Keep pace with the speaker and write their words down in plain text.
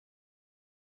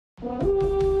Here's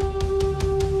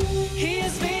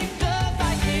Vic the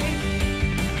Viking,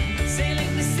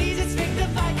 sailing the seas, it's Vic the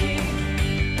Viking.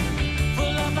 Full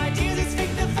of ideas, it's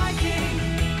Vic the Viking.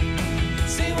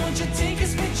 Say, won't you take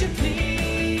us with you,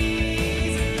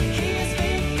 please? Here's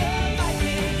Vic the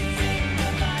Viking,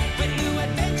 with new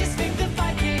adventures, Vic the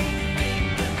Viking.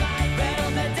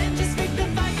 Battle the dangers, Vic the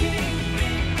Viking.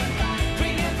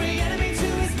 Bring every enemy to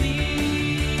his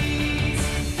knees.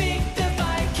 Vic the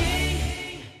Viking.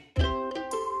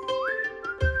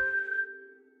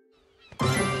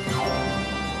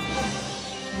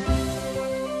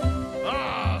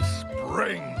 Ah,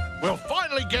 spring. We'll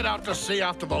finally get out to sea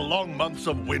after the long months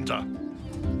of winter.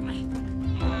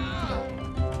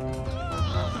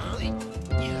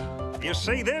 You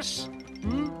see this?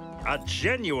 A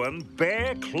genuine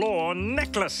bear claw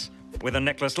necklace. With a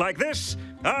necklace like this,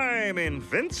 I'm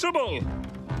invincible.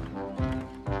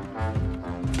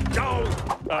 Oh!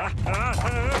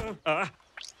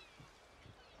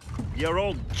 You're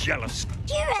all jealous.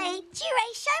 Jure,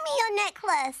 show me your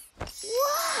necklace.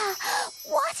 Wow,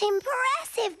 what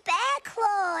impressive bear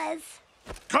claws.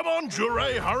 Come on,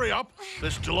 Jure, hurry up.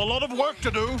 There's still a lot of work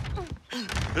to do.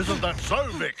 Isn't that so,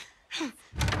 Vic?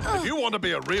 If you want to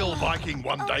be a real Viking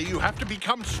one day, you have to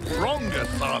become stronger,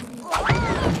 son.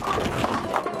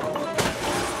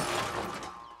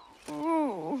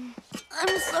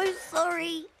 I'm so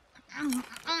sorry.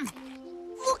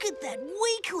 Look at that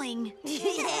weakling.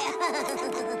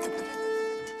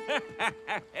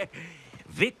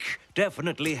 Vic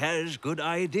definitely has good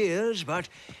ideas, but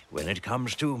when it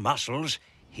comes to muscles,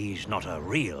 he's not a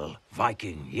real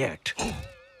Viking yet.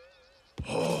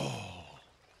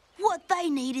 What they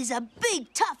need is a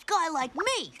big, tough guy like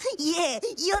me. Yeah,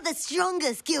 you're the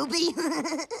strongest, Gilby.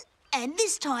 And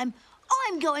this time,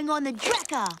 I'm going on the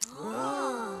Drakkar.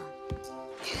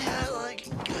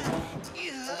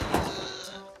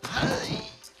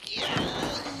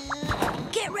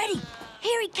 Get ready.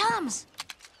 Here he comes.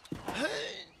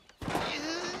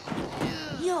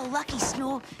 You're lucky,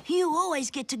 Snore. You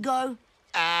always get to go.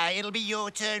 It'll be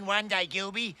your turn one day,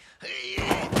 Gilby.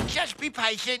 Just be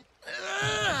patient.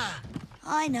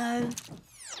 I know.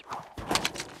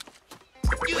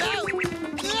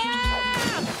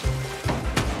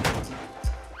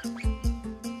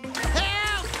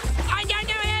 Help! I don't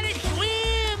know how to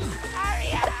swim!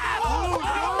 Hurry up!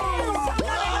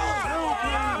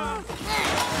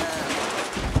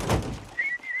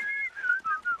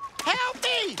 Help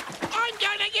me! I'm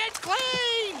gonna get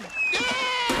clean!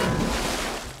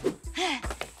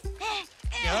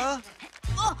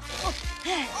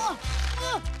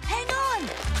 Hang on!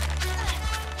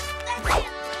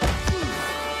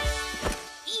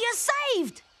 You're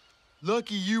saved!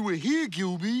 Lucky you were here,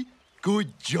 Gilby.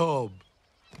 Good job.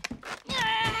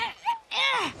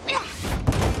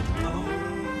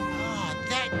 Oh,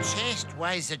 that chest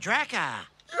weighs a Drakkar.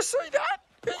 You see that?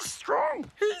 He's strong.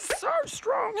 He's so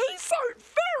strong. He's so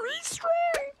very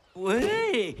strong.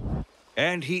 Way!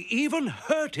 And he even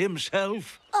hurt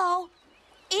himself. Oh,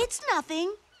 it's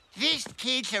nothing. This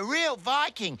kid's a real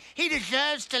Viking. He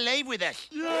deserves to leave with us.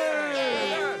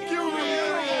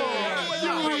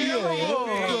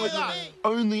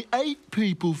 Only 8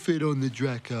 people fit on the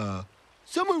Drakkar.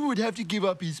 Someone would have to give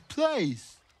up his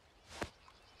place.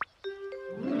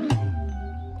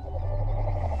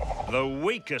 The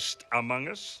weakest among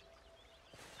us.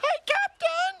 Hey,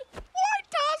 Captain! Why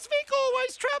does Vic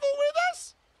always travel with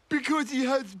us? Because he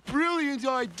has brilliant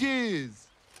ideas.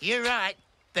 You're right,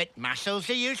 but muscles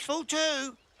are useful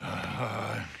too.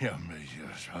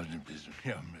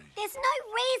 There's no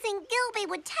reason Gilby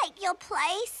would take your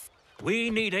place. We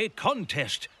need a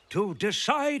contest to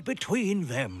decide between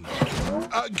them.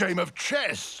 A game of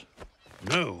chess.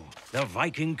 No, the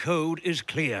Viking code is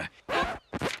clear.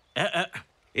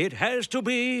 It has to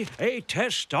be a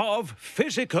test of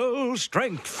physical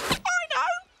strength. I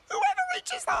know! Whoever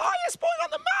reaches the highest point on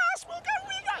the mast will go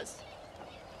with us.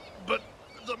 But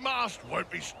the mast won't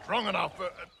be strong enough.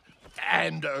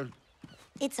 And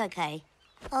It's okay.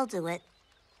 I'll do it.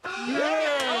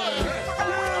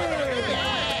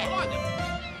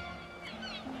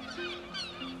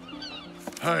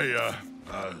 Hey,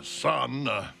 son,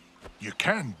 you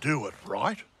can do it,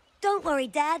 right? Don't worry,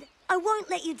 Dad. I won't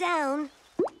let you down.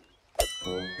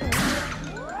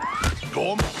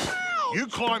 Gorm, you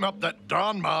climb up that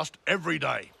darn mast every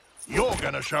day. You're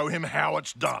going to show him how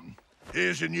it's done.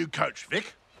 Here's your new coach,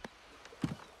 Vic.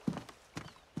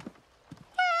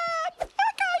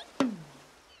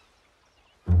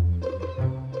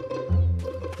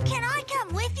 Can I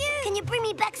come with you? Can you bring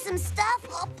me back some stuff?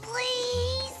 Oh,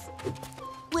 please?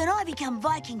 When I become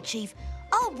Viking Chief,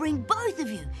 I'll bring both of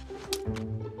you.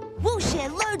 We'll share share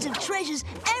loads of treasures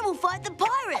and we'll fight the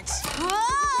pirates.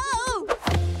 Whoa!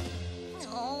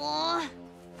 Oh.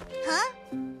 Huh?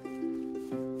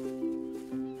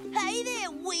 Hey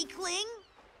there, weakling.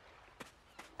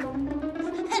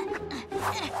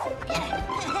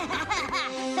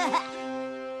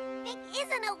 Vic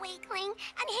isn't a weakling,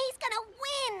 and he's gonna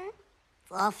win.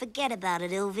 Oh, forget about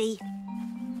it, Ilvy.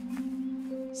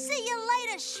 See you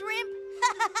later, shrimp.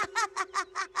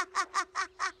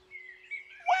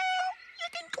 Well, you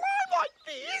can climb like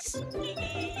this.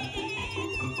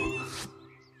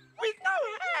 With no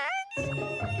hands.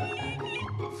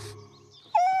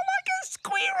 Or like a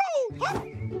squirrel. Hop,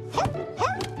 hop,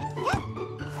 hop, hop.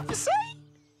 You see?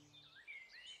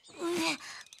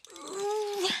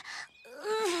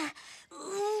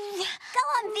 Go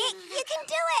on, Vic, you can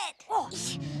do it.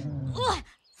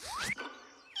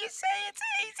 You see, it's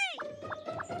easy.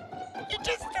 You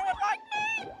just do it like me.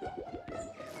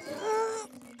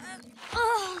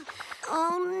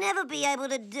 I'll never be able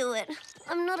to do it.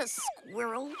 I'm not a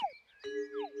squirrel.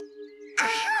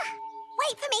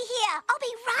 Wait for me here. I'll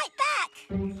be right back.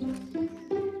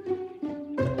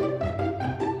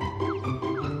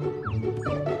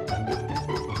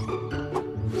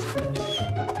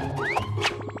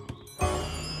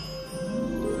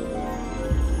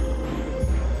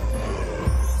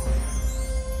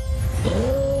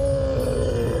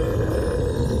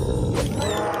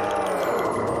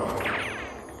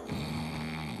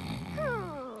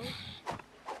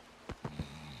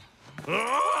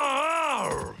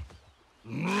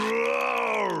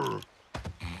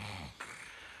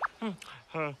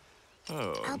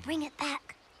 I'll bring it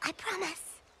back. I promise.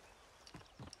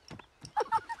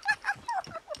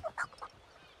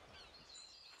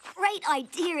 Great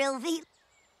idea, Ilvy.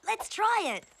 Let's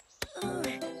try it.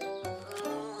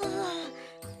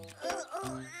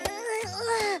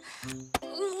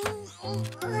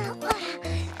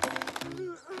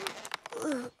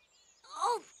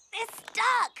 Oh, they're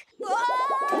stuck.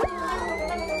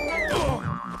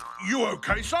 You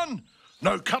okay, son?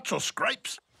 No cuts or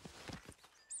scrapes?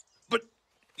 But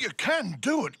you can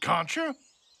do it, can't you?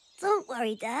 Don't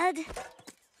worry, Dad.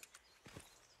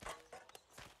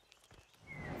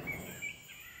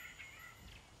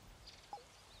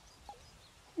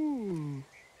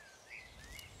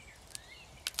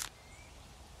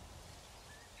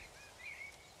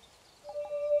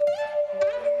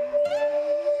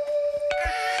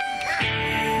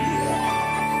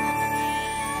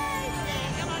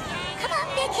 Come on,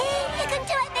 Vicky. You can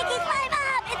do it, Vicky. Climb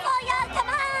up. It's all yours. Come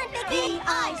on, Vicky.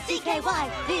 V-I-C-K-Y,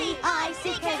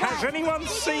 V-I-C-K-Y. Has anyone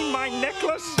seen my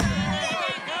necklace?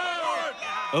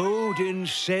 Odin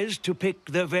says to pick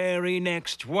the very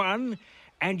next one,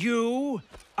 and you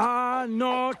are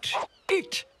not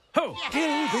it. Ho,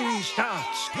 Gilby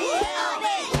starts.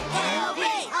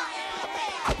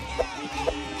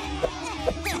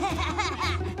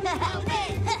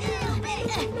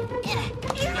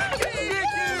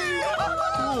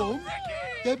 Tom,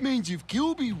 that means if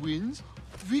Gilby wins,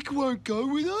 Vic won't go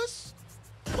with us?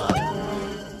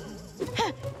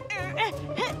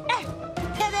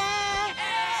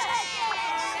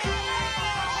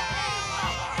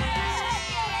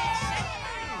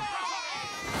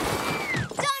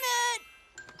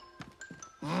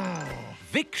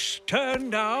 Vic's turn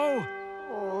now.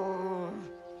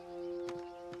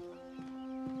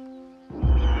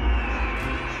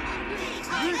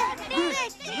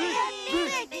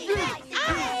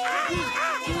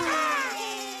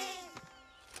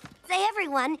 Say,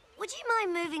 everyone, would you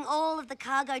mind moving all of the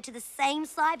cargo to the same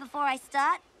side before I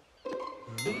start?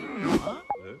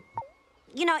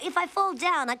 You know, if I fall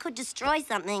down, I could destroy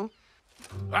something.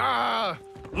 Ah,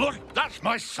 look, that's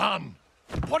my son.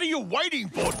 What are you waiting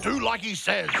for? Do like he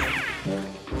says.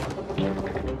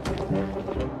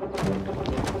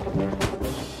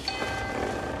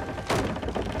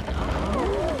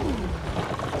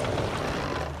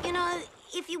 You know,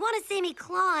 if you want to see me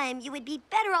climb, you would be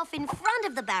better off in front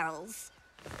of the barrels.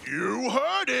 You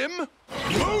heard him.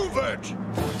 Move it.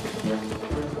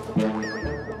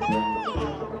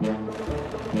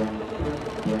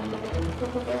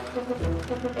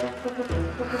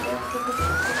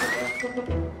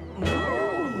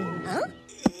 Huh?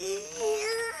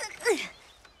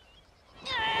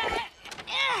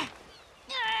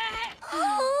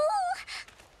 Oh.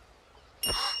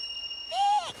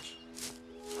 Vic!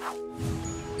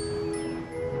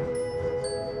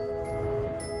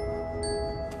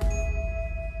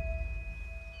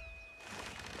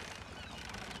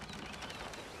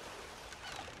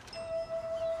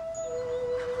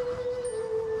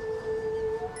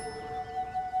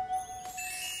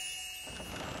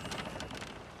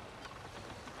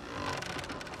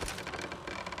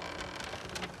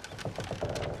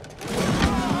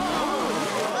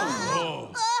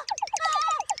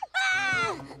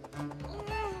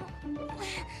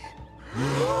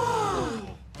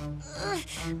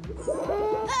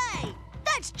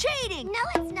 climbing. No,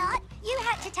 it's not. You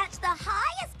had to touch the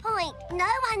highest point. No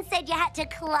one said you had to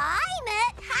climb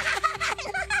it.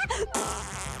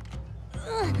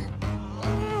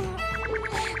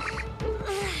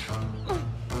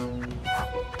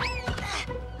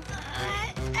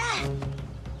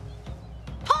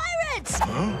 Pirates!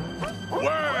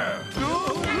 Where?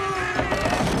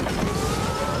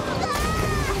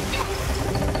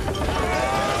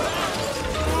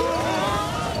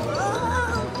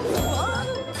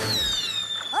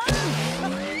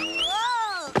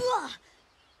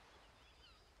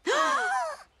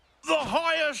 The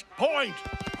highest point!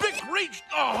 Vic reached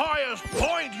the highest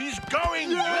point! He's going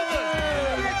with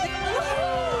us!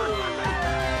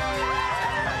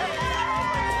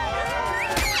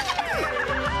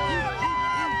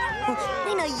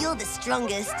 We know you're the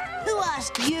strongest. Who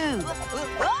asked you?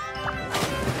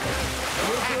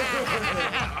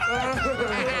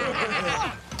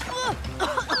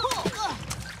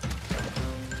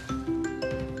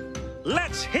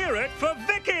 Let's hear it for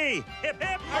Vicky! Hip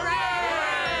hip!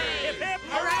 Hooray! Hip hip!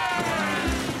 Hooray!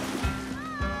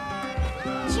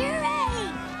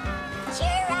 Jury!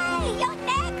 Jury! Your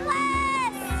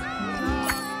necklace!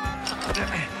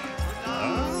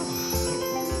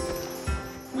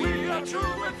 We are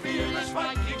true and fearless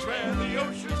Vikings, we're the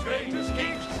ocean's greatest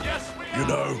kings. Yes, we are. You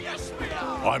know, Yes, we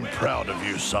are. I'm proud of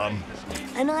you, son.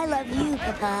 And I love you,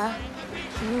 Papa.